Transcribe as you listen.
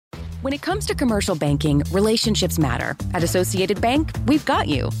When it comes to commercial banking, relationships matter. At Associated Bank, we've got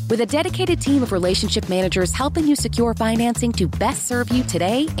you. With a dedicated team of relationship managers helping you secure financing to best serve you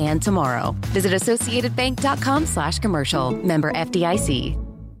today and tomorrow. Visit associatedbank.com/commercial. Member FDIC.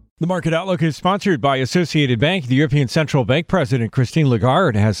 The Market Outlook is sponsored by Associated Bank. The European Central Bank President Christine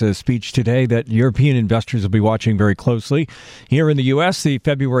Lagarde has a speech today that European investors will be watching very closely. Here in the U.S., the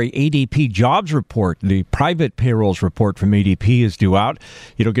February ADP jobs report, the private payrolls report from ADP, is due out.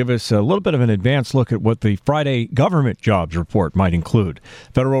 It'll give us a little bit of an advanced look at what the Friday government jobs report might include.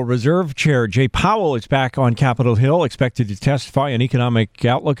 Federal Reserve Chair Jay Powell is back on Capitol Hill, expected to testify on economic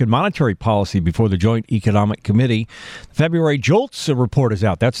outlook and monetary policy before the Joint Economic Committee. The February JOLTS report is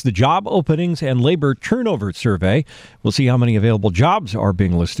out. That's the Job Openings and Labor Turnover Survey. We'll see how many available jobs are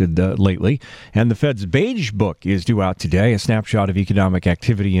being listed lately. And the Fed's Beige Book is due out today, a snapshot of economic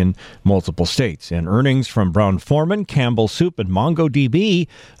activity in multiple states. And earnings from Brown-Forman, Campbell Soup, and MongoDB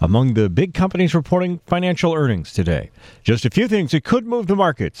among the big companies reporting financial earnings today. Just a few things that could move the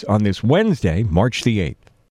markets on this Wednesday, March the 8th.